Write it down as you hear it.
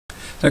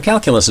So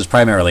calculus is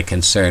primarily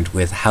concerned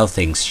with how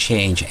things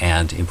change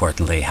and,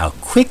 importantly, how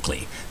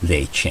quickly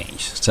they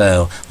change.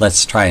 So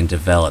let's try and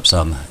develop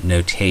some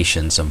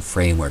notation, some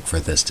framework for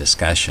this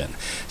discussion.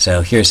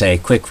 So here's a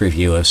quick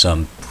review of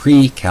some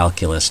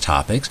pre-calculus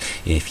topics.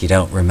 If you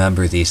don't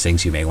remember these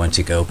things, you may want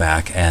to go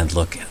back and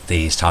look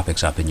these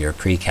topics up in your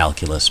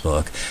pre-calculus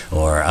book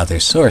or other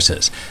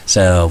sources.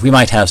 So we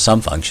might have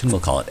some function,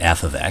 we'll call it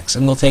f of x,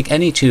 and we'll take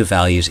any two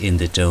values in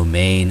the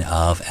domain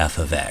of f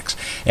of x.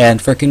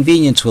 And for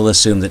convenience, we'll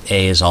assume that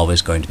a is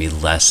always going to be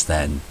less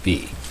than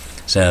b.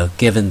 So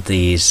given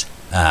this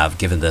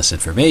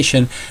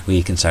information,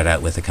 we can start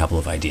out with a couple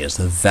of ideas.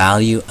 The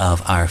value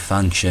of our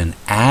function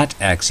at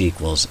x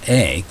equals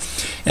a,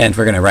 and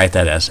we're going to write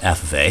that as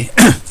f of a.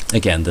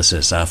 Again, this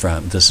is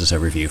a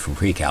review from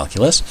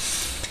pre-calculus.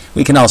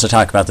 We can also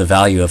talk about the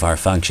value of our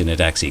function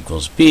at x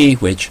equals b,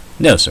 which,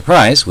 no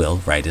surprise, we'll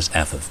write as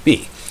f of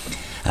b.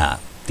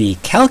 The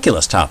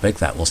calculus topic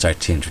that we'll start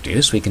to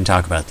introduce, we can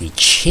talk about the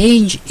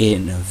change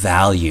in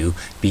value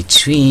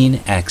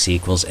between x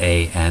equals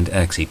a and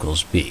x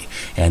equals b.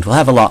 And we'll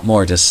have a lot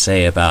more to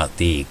say about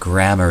the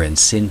grammar and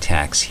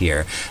syntax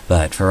here,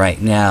 but for right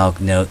now,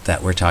 note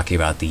that we're talking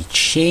about the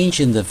change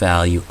in the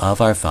value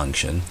of our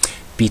function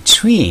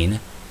between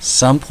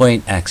some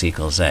point x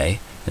equals a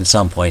and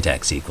some point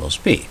x equals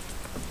b.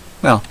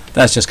 Well,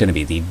 that's just going to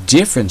be the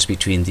difference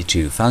between the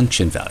two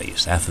function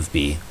values, f of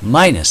b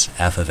minus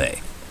f of a.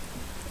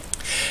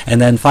 And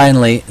then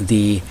finally,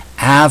 the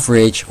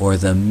average or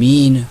the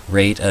mean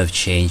rate of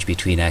change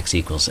between x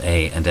equals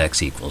a and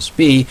x equals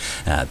b,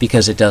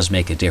 because it does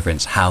make a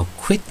difference how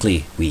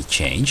quickly we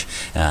change.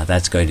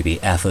 That's going to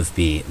be f of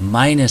b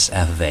minus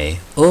f of a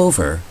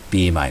over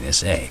b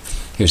minus a.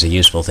 Here's a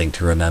useful thing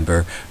to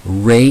remember.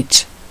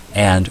 Rate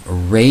and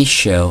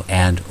ratio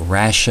and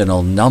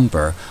rational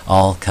number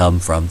all come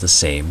from the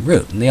same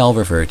root, and they all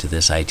refer to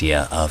this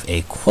idea of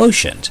a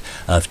quotient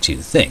of two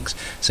things.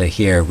 So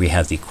here we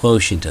have the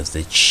quotient of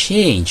the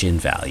change in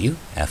value,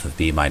 f of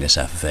b minus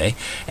f of a,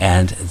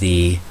 and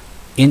the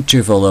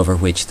interval over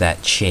which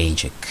that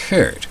change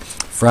occurred,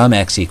 from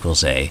x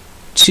equals a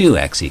to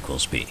x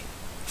equals b.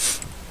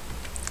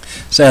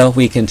 So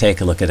we can take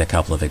a look at a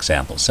couple of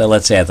examples. So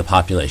let's say I have the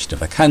population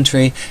of a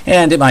country,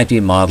 and it might be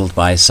modeled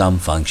by some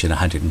function,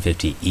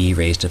 150 e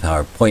raised to the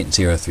power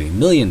 0.03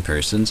 million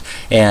persons,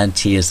 and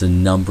t is the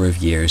number of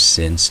years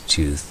since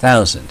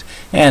 2000.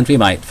 And we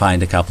might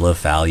find a couple of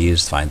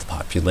values, find the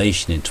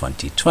population in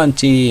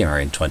 2020 or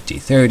in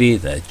 2030,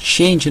 the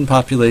change in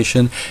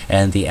population,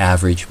 and the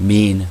average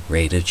mean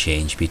rate of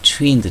change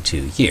between the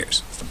 2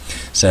 years.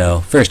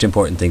 So first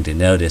important thing to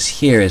notice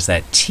here is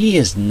that t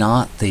is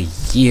not the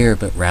year,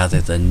 but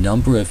rather the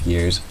number of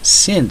years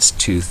since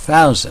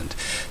 2000.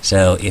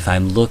 So if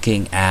I'm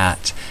looking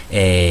at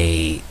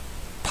a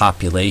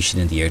population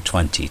in the year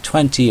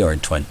 2020 or in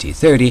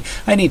 2030,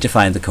 I need to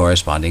find the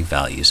corresponding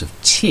values of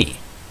t.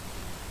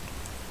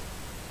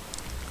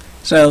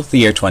 So the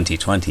year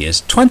 2020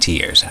 is 20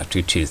 years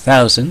after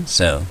 2000,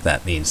 so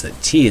that means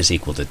that t is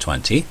equal to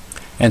 20.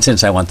 And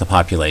since I want the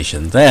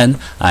population then,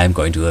 I'm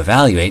going to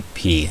evaluate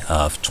p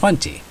of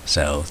 20.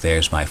 So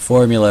there's my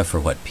formula for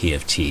what p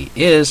of t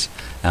is.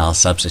 I'll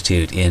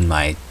substitute in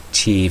my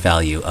t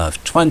value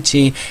of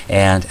 20,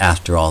 and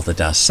after all the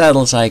dust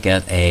settles, I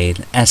get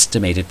an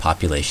estimated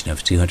population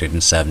of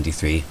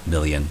 273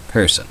 million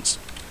persons.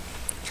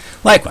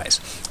 Likewise,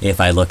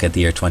 if I look at the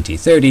year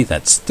 2030,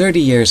 that's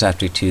 30 years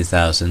after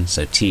 2000,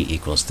 so t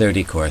equals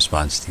 30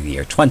 corresponds to the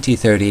year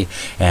 2030,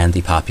 and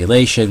the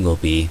population will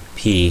be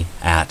p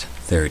at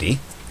 30.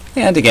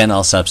 And again,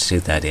 I'll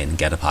substitute that in and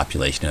get a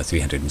population of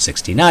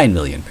 369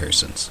 million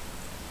persons.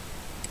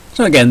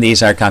 So again,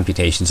 these are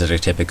computations that are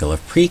typical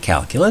of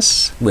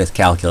pre-calculus. With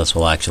calculus,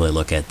 we'll actually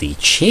look at the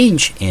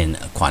change in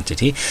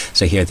quantity.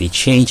 So here, the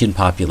change in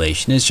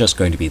population is just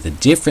going to be the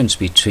difference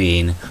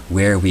between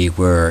where we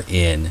were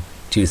in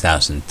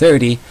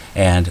 2030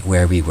 and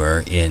where we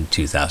were in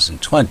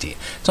 2020.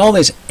 It's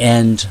always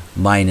end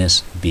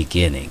minus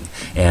beginning.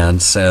 And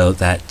so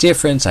that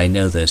difference, I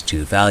know those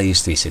two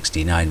values,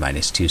 369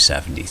 minus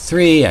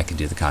 273. I can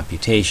do the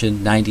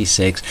computation,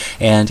 96.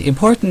 And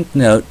important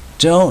note,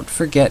 don't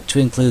forget to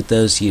include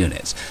those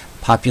units.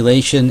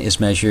 Population is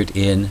measured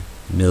in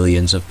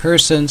millions of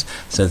persons,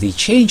 so the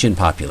change in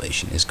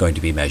population is going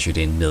to be measured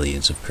in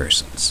millions of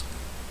persons.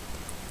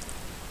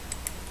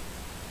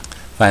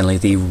 Finally,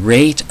 the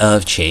rate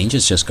of change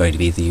is just going to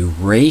be the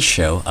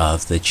ratio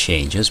of the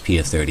changes, p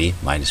of 30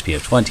 minus p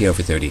of 20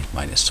 over 30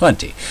 minus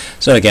 20.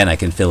 So again, I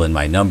can fill in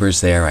my numbers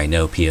there. I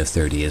know p of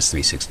 30 is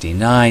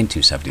 369,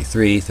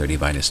 273, 30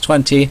 minus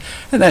 20,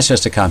 and that's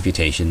just a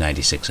computation,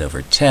 96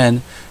 over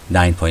 10.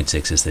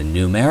 9.6 is the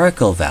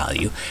numerical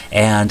value,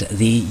 and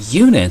the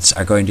units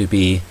are going to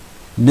be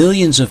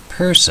millions of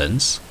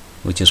persons,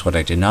 which is what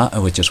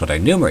our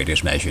numerator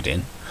is measured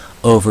in,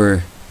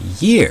 over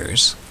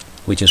years,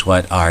 which is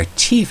what our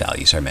t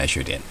values are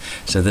measured in.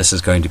 So this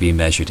is going to be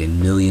measured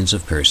in millions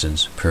of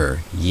persons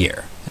per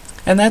year.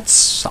 And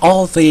that's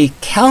all the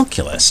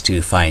calculus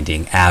to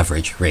finding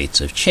average rates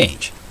of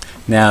change.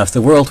 Now, if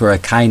the world were a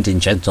kind and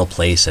gentle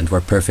place and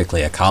were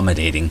perfectly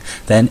accommodating,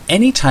 then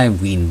any time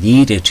we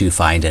needed to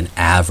find an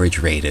average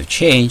rate of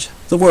change,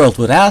 the world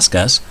would ask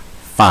us,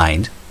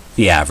 find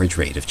the average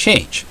rate of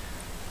change.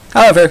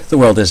 However, the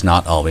world is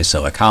not always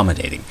so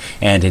accommodating,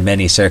 and in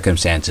many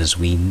circumstances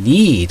we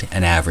need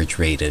an average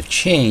rate of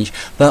change,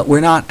 but we're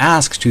not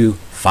asked to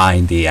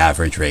find the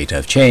average rate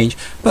of change,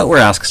 but we're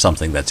asked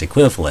something that's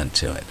equivalent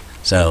to it.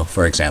 So,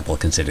 for example,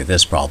 consider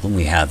this problem.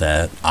 We have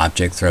an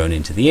object thrown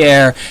into the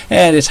air,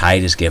 and its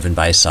height is given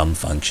by some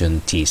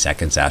function t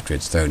seconds after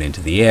it's thrown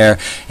into the air,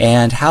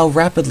 and how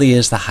rapidly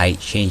is the height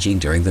changing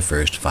during the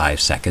first 5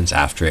 seconds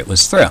after it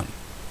was thrown.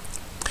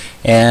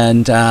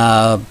 And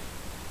I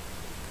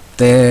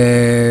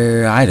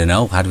don't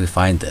know, how do we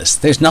find this?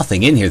 There's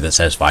nothing in here that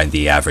says find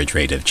the average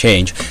rate of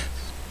change,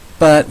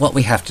 but what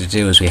we have to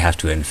do is we have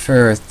to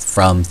infer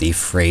from the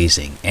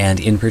phrasing, and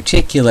in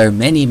particular,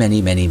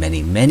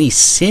 many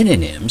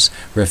synonyms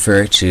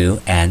refer to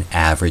an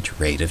average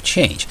rate of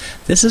change.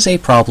 This is a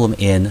problem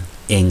in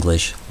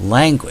English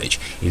language.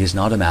 It is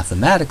not a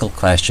mathematical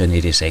question,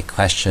 it is a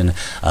question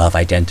of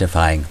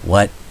identifying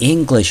what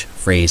English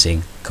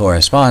phrasing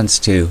corresponds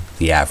to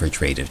the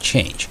average rate of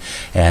change.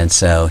 And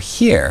so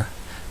here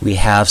we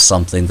have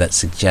something that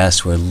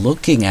suggests we're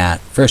looking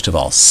at, first of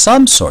all,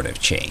 some sort of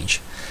change.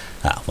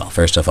 Well,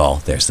 first of all,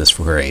 there's this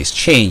phrase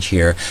change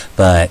here,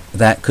 but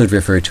that could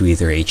refer to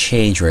either a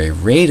change or a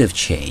rate of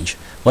change.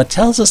 What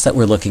tells us that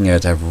we're looking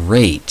at a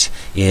rate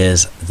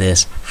is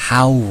this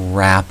how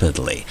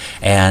rapidly,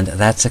 and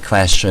that's a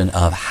question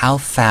of how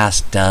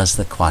fast does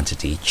the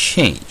quantity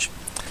change.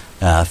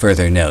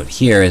 Further note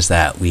here is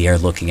that we are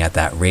looking at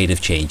that rate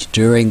of change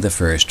during the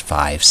first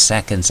 5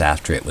 seconds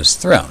after it was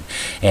thrown.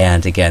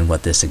 And again,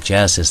 what this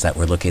suggests is that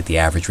we're looking at the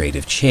average rate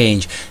of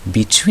change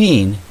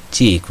between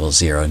t equals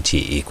 0 and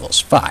t equals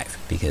 5,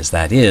 because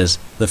that is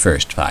the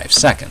first 5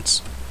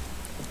 seconds.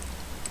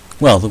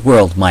 Well, the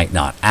world might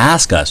not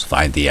ask us to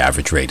find the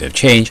average rate of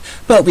change,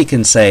 but we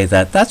can say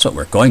that that's what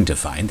we're going to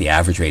find. The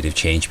average rate of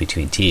change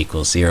between t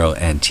equals 0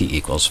 and t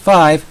equals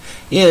 5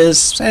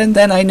 is, and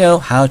then I know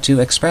how to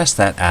express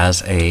that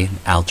as an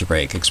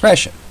algebraic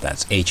expression.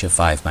 That's h of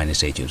 5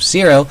 minus h of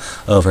 0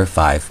 over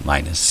 5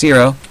 minus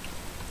 0.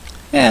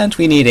 And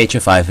we need h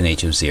of 5 and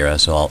h of 0,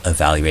 so I'll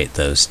evaluate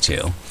those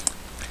two.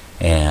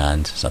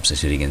 And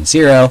substituting in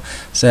 0,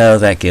 so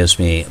that gives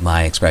me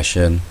my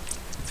expression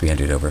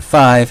 300 over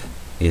 5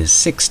 is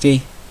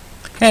 60,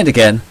 and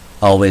again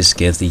always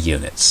give the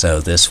units. So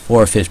this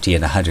 450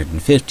 and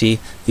 150,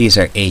 these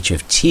are h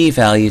of t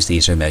values,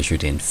 these are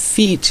measured in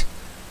feet.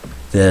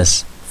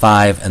 This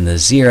 5 and the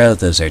 0,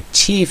 those are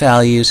t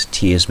values,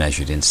 t is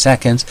measured in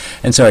seconds,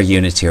 and so our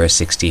units here are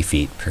 60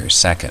 feet per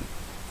second.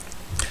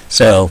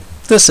 So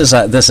this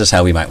is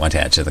how we might want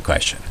to answer the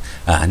question.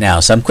 Now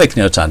some quick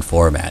notes on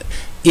format.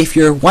 If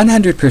you're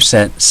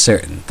 100%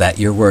 certain that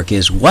your work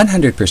is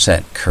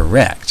 100%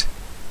 correct,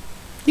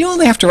 you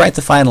only have to write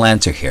the final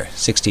answer here,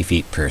 60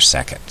 feet per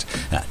second.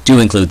 Do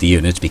include the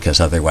units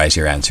because otherwise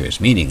your answer is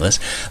meaningless.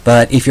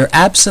 But if you're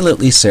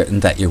absolutely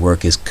certain that your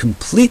work is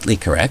completely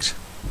correct,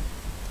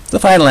 the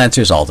final answer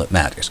is all that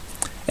matters.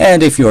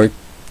 And if you're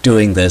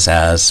doing this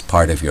as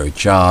part of your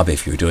job,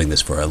 if you're doing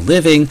this for a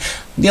living,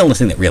 the only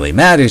thing that really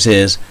matters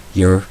is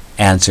your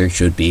answer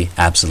should be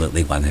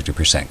absolutely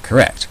 100%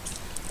 correct.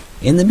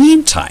 In the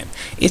meantime,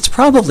 it's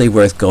probably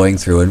worth going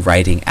through and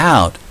writing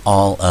out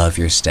all of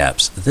your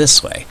steps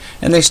this way.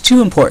 And there's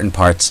two important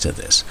parts to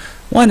this.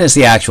 One is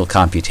the actual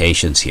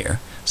computations here.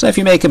 So if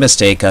you make a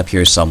mistake up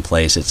here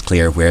someplace, it's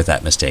clear where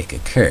that mistake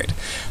occurred.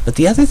 But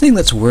the other thing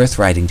that's worth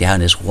writing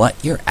down is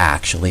what you're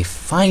actually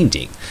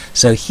finding.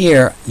 So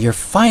here, you're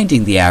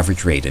finding the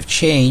average rate of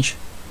change,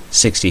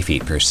 60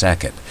 feet per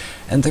second.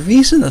 And the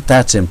reason that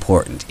that's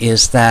important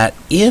is that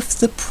if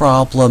the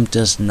problem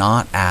does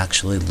not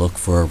actually look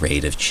for a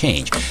rate of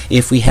change,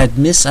 if we had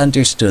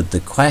misunderstood the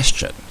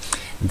question,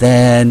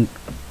 then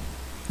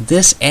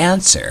this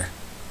answer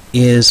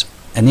is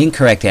an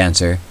incorrect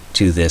answer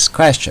to this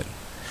question.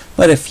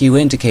 But if you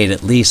indicate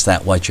at least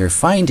that what you're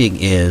finding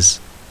is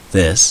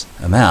this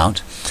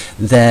amount,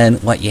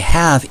 then what you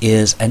have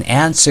is an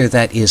answer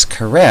that is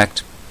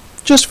correct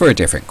just for a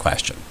different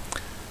question.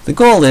 The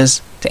goal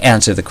is to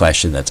answer the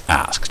question that's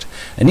asked.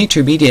 An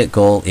intermediate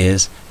goal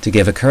is to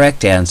give a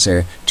correct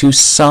answer to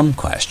some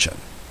question.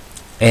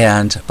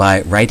 And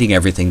by writing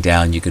everything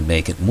down, you can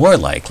make it more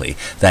likely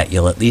that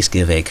you'll at least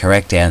give a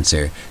correct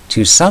answer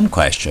to some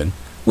question,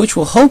 which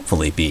will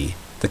hopefully be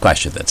the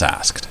question that's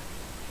asked.